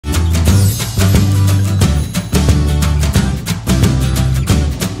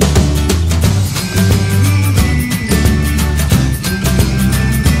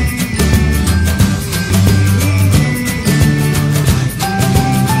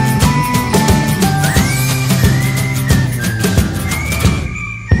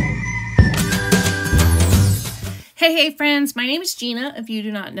Hey friends, my name is Gina, if you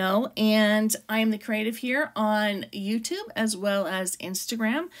do not know, and I am the creative here on YouTube as well as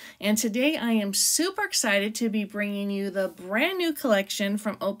Instagram. And today I am super excited to be bringing you the brand new collection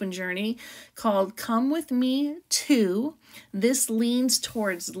from Open Journey called Come With Me 2. This leans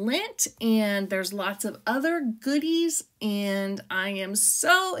towards Lent, and there's lots of other goodies, and I am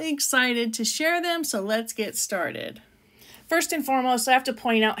so excited to share them, so let's get started. First and foremost, I have to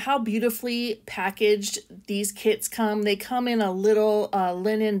point out how beautifully packaged these kits come. They come in a little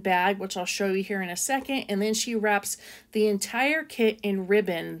linen bag, which I'll show you here in a second, and then she wraps the entire kit in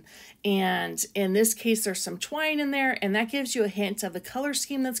ribbon. And in this case, there's some twine in there, and that gives you a hint of the color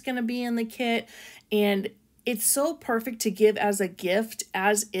scheme that's going to be in the kit. And it's so perfect to give as a gift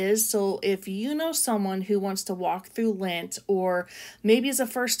as is. So if you know someone who wants to walk through Lent or maybe is a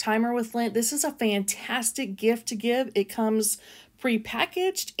first timer with Lent, this is a fantastic gift to give. It comes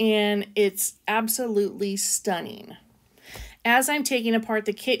pre-packaged and it's absolutely stunning. As I'm taking apart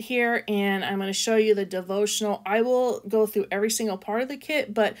the kit here and I'm going to show you the devotional, I will go through every single part of the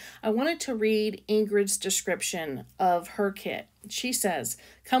kit, but I wanted to read Ingrid's description of her kit. She says,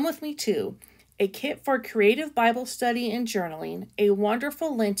 "Come with me too. A kit for creative Bible study and journaling, a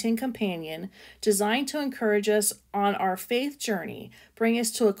wonderful Lenten companion designed to encourage us on our faith journey, bring us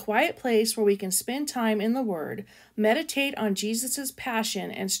to a quiet place where we can spend time in the Word, meditate on Jesus'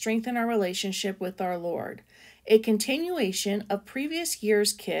 passion, and strengthen our relationship with our Lord. A continuation of previous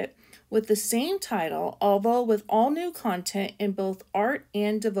year's kit with the same title, although with all new content in both art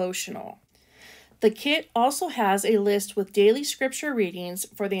and devotional. The kit also has a list with daily scripture readings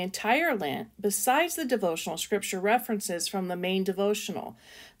for the entire Lent, besides the devotional scripture references from the main devotional.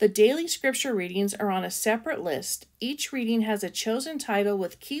 The daily scripture readings are on a separate list. Each reading has a chosen title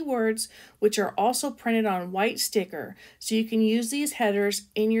with keywords, which are also printed on white sticker, so you can use these headers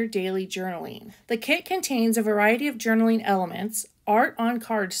in your daily journaling. The kit contains a variety of journaling elements, art on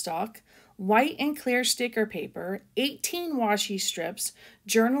cardstock, white and clear sticker paper, 18 washi strips,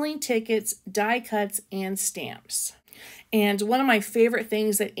 journaling tickets, die cuts, and stamps. And one of my favorite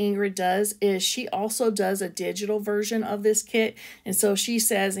things that Ingrid does is she also does a digital version of this kit. And so she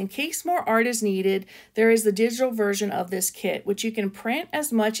says, in case more art is needed, there is the digital version of this kit, which you can print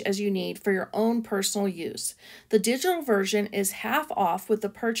as much as you need for your own personal use. The digital version is half off with the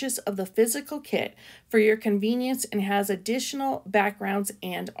purchase of the physical kit for your convenience and has additional backgrounds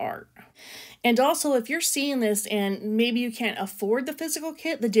and art. And also, if you're seeing this and maybe you can't afford the physical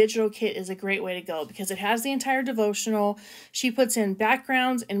kit, the digital kit is a great way to go because it has the entire devotional. She puts in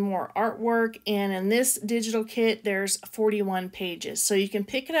backgrounds and more artwork. And in this digital kit, there's 41 pages. So you can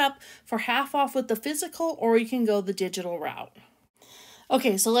pick it up for half off with the physical, or you can go the digital route.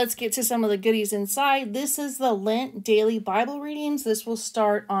 Okay, so let's get to some of the goodies inside. This is the Lent Daily Bible Readings. This will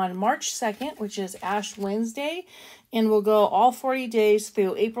start on March 2nd, which is Ash Wednesday, and will go all 40 days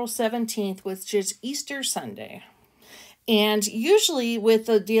through April 17th, which is Easter Sunday. And usually with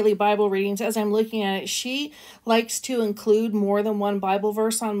the daily Bible readings, as I'm looking at it, she likes to include more than one Bible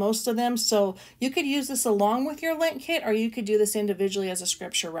verse on most of them. So you could use this along with your Lent kit, or you could do this individually as a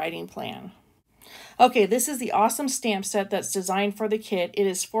scripture writing plan. Okay, this is the awesome stamp set that's designed for the kit. It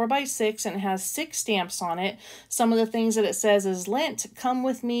is 4x6 and it has 6 stamps on it. Some of the things that it says is Lent, come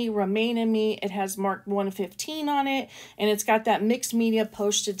with me, remain in me. It has marked 115 on it, and it's got that mixed media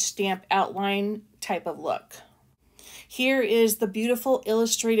postage stamp outline type of look. Here is the beautiful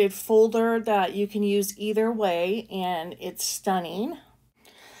illustrated folder that you can use either way, and it's stunning.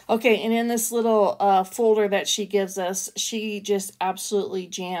 Okay, and in this little folder that she gives us, she just absolutely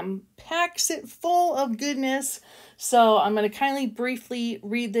jam-packs it full of goodness. So I'm going to kindly briefly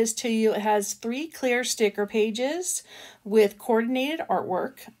read this to you. It has 3 clear sticker pages with coordinated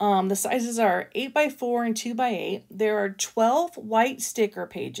artwork. The sizes are 8x4 and 2x8. There are 12 white sticker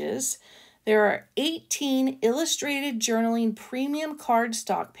pages. There are 18 illustrated journaling premium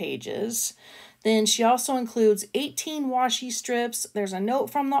cardstock pages. Then she also includes 18 washi strips. There's a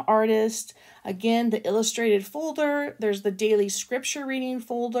note from the artist. Again, the illustrated folder. There's the daily scripture reading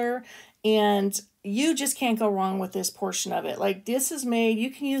folder. And you just can't go wrong with this portion of it. Like, this is made,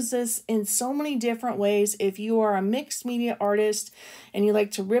 you can use this in so many different ways. If you are a mixed media artist and you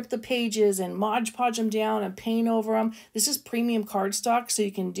like to rip the pages and Mod Podge them down and paint over them, this is premium cardstock, so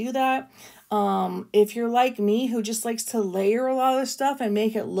you can do that. If you're like me, who just likes to layer a lot of stuff and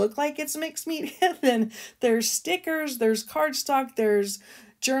make it look like it's mixed media, then there's stickers, there's cardstock, there's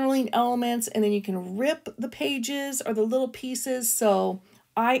journaling elements, and then you can rip the pages or the little pieces. So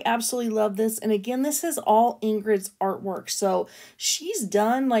I absolutely love this. And again, this is all Ingrid's artwork. So she's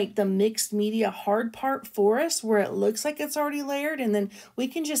done like the mixed media hard part for us where it looks like it's already layered. And then we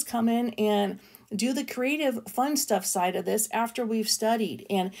can just come in and do the creative fun stuff side of this after we've studied.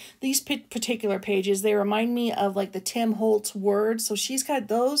 And these particular pages, they remind me of like the Tim Holtz words. So she's got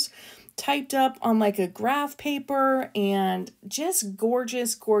those typed up on like a graph paper, and just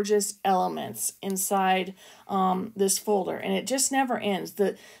gorgeous, gorgeous elements inside this folder. And it just never ends.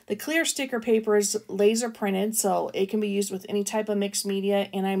 The clear sticker paper is laser printed, so it can be used with any type of mixed media.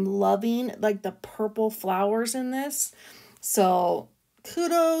 And I'm loving like the purple flowers in this. So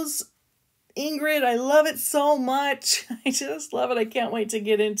kudos, Ingrid. I love it so much. I just love it. I can't wait to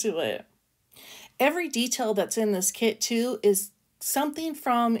get into it. Every detail that's in this kit too is something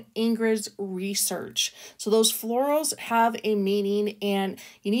from Ingrid's research. So those florals have a meaning, and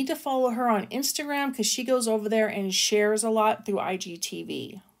you need to follow her on Instagram because she goes over there and shares a lot through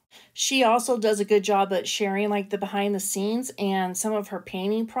IGTV. She also does a good job at sharing like the behind the scenes and some of her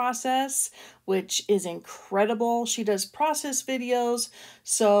painting process, which is incredible. She does process videos,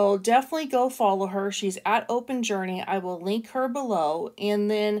 so definitely go follow her. She's at Open Journey. I will link her below.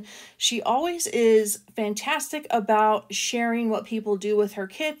 And then she always is fantastic about sharing what people do with her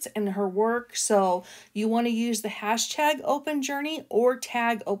kits and her work. So you want to use the hashtag Open Journey or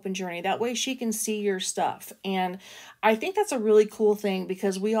tag Open Journey. That way she can see your stuff. And I think that's a really cool thing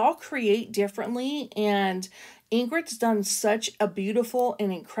because we all create differently, and Ingrid's done such a beautiful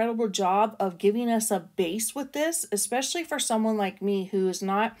and incredible job of giving us a base with this, especially for someone like me who is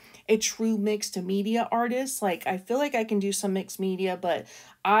not a true mixed media artist. Like, I feel like I can do some mixed media, but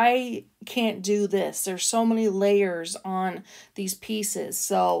I can't do this. There's so many layers on these pieces.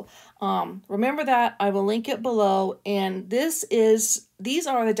 So remember that. I will link it below. And these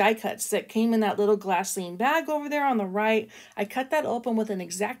are the die cuts that came in that little glassine bag over there on the right. I cut that open with an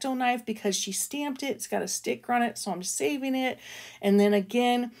X-Acto knife because she stamped it. It's got a sticker on it, so I'm saving it. And then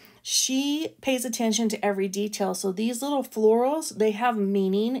again, she pays attention to every detail. So these little florals, they have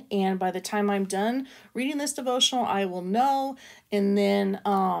meaning. And by the time I'm done reading this devotional, I will know. And then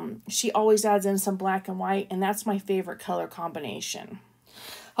she always adds in some black and white, and that's my favorite color combination.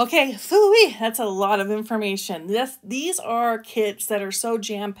 Okay, phooey, that's a lot of information. These are kits that are so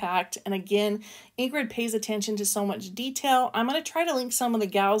jam-packed, and again, Ingrid pays attention to so much detail. I'm going to try to link some of the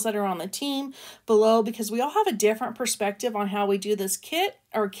gals that are on the team below because we all have a different perspective on how we do this kit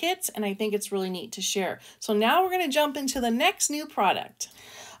or kits, and I think it's really neat to share. So now we're going to jump into the next new product.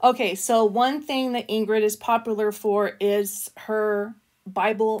 Okay, so one thing that Ingrid is popular for is her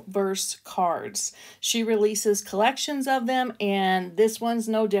Bible verse cards. She releases collections of them, and this one's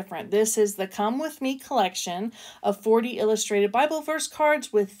no different. This is the Come With Me collection of 40 illustrated Bible verse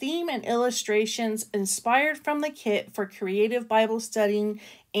cards with theme and illustrations inspired from the kit for creative Bible studying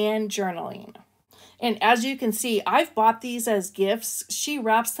and journaling. And as you can see, I've bought these as gifts. She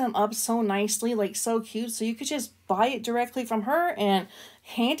wraps them up so nicely, like so cute. So you could just buy it directly from her and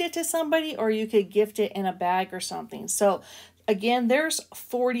hand it to somebody, or you could gift it in a bag or something. So again, there's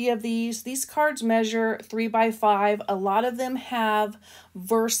 40 of these. These cards measure 3 by 5. A lot of them have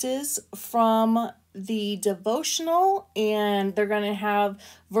verses from the devotional, and they're going to have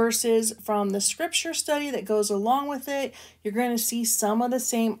verses from the scripture study that goes along with it. You're going to see some of the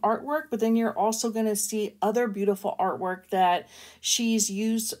same artwork, but then you're also going to see other beautiful artwork that she's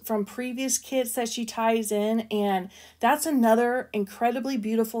used from previous kits that she ties in. And that's another incredibly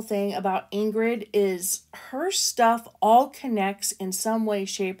beautiful thing about Ingrid is her stuff all connects in some way,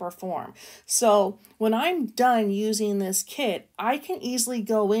 shape, or form. So when I'm done using this kit, I can easily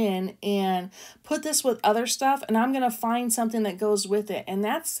go in and put this with other stuff, and I'm going to find something that goes with it. And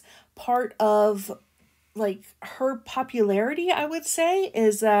that's part of like her popularity, I would say,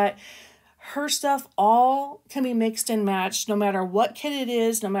 is that her stuff all can be mixed and matched no matter what kit it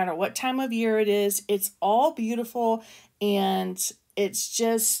is, no matter what time of year it is. It's all beautiful, and it's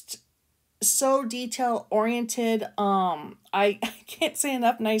just so detail oriented. I can't say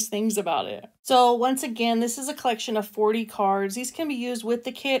enough nice things about it. So once again, this is a collection of 40 cards. These can be used with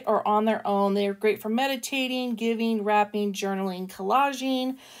the kit or on their own. They are great for meditating, giving, wrapping, journaling,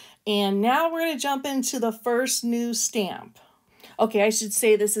 collaging. And now we're going to jump into the first new stamp. Okay, I should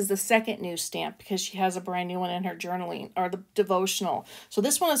say this is the second new stamp because she has a brand new one in her journaling or the devotional. So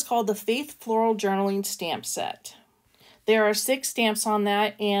this one is called the Faith Floral Journaling Stamp Set. There are 6 stamps on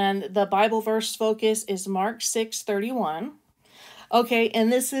that, and the Bible verse focus is Mark 6:31. Okay,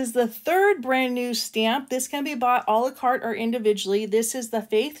 and this is the third brand new stamp. This can be bought a la carte or individually. This is the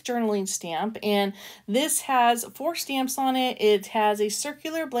Faith Journaling Stamp, and this has 4 stamps on it. It has a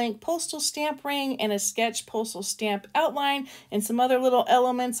circular blank postal stamp ring and a sketch postal stamp outline and some other little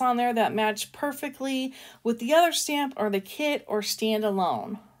elements on there that match perfectly with the other stamp or the kit or stand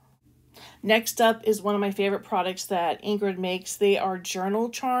alone. Next up is one of my favorite products that Ingrid makes. They are journal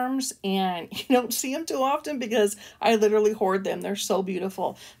charms, and you don't see them too often because I literally hoard them. They're so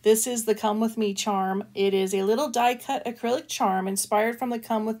beautiful. This is the Come With Me charm. It is a little die-cut acrylic charm inspired from the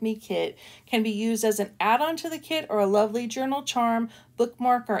Come With Me kit. Can be used as an add-on to the kit or a lovely journal charm,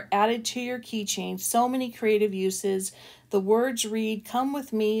 bookmark, or added to your keychain. So many creative uses. The words read, "Come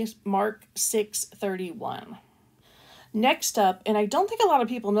with me, Mark 6:31. Next up, and I don't think a lot of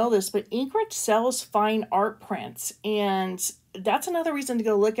people know this, but Ingrid sells fine art prints, and that's another reason to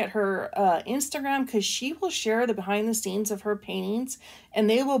go look at her Instagram, because she will share the behind the scenes of her paintings and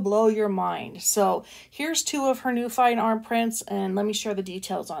they will blow your mind. So here's two of her new fine art prints, and let me share the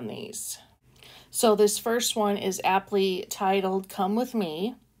details on these. So this first one is aptly titled Come With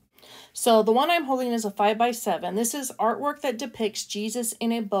Me. So the one I'm holding is a 5x7. This is artwork that depicts Jesus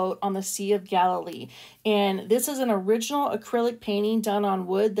in a boat on the Sea of Galilee. And this is an original acrylic painting done on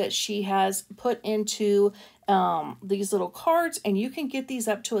wood that she has put into these little cards. And you can get these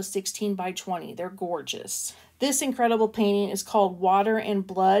up to a 16x20. They're gorgeous. This incredible painting is called Water and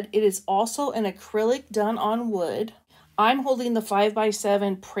Blood. It is also an acrylic done on wood. I'm holding the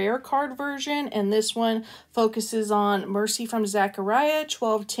 5x7 prayer card version, and this one focuses on mercy from Zechariah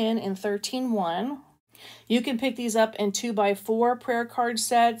 12:10 and 13:1. You can pick these up in 2x4 prayer card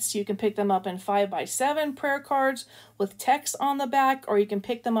sets. You can pick them up in 5x7 prayer cards with text on the back, or you can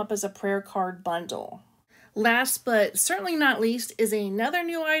pick them up as a prayer card bundle. Last but certainly not least is another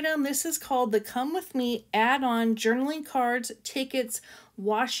new item. This is called the Come With Me add-on journaling cards, tickets,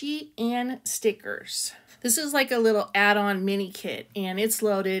 washi, and stickers. This is like a little add-on mini kit, and it's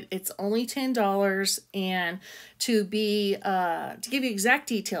loaded. It's only $10, and to give you exact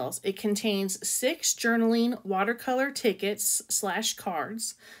details, it contains 6 journaling watercolor tickets /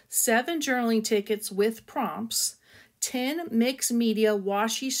 cards, 7 journaling tickets with prompts, 10 mixed media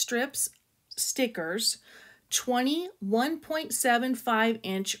washi strips, stickers, 20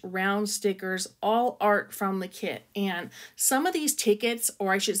 1.75-inch round stickers, all art from the kit. And some of these tickets,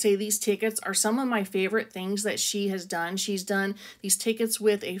 or I should say these tickets, are some of my favorite things that she has done. She's done these tickets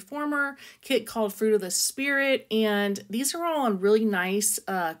with a former kit called Fruit of the Spirit, and these are all on really nice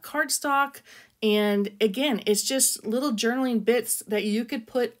cardstock. And again, it's just little journaling bits that you could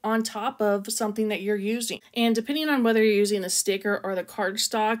put on top of something that you're using. And depending on whether you're using the sticker or the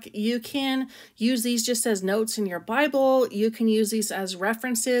cardstock, you can use these just as notes in your Bible. You can use these as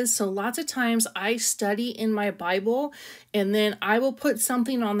references. So lots of times I study in my Bible, and then I will put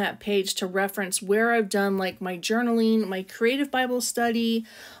something on that page to reference where I've done like my journaling, my creative Bible study,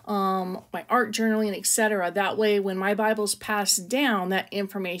 my art journaling, etc. That way, when my Bible's passed down, that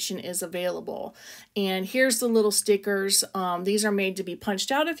information is available. And here's the little stickers. These are made to be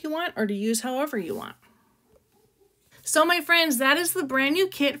punched out if you want, or to use however you want. So my friends, that is the brand new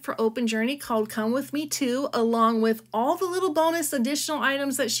kit for Open Journey called Come With Me 2, along with all the little bonus additional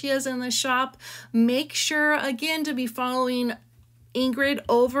items that she has in the shop. Make sure, again, to be following Ingrid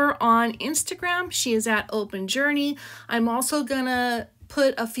over on Instagram. She is at Open Journey. I'm also gonna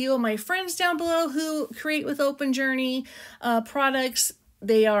put a few of my friends down below who create with Open Journey products.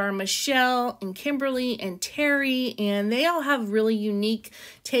 They are Michelle and Kimberly and Terry, and they all have really unique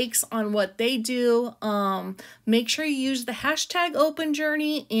takes on what they do. Make sure you use the hashtag Open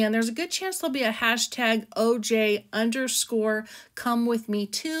Journey, and there's a good chance there'll be a hashtag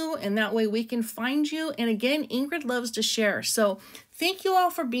OJ_ComeWithMe2, and that way we can find you. And again, Ingrid loves to share. So thank you all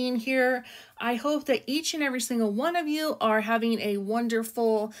for being here. I hope that each and every single one of you are having a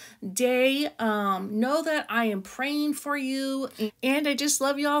wonderful day. Know that I am praying for you, and I just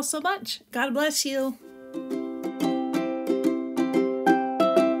love you all so much. God bless you.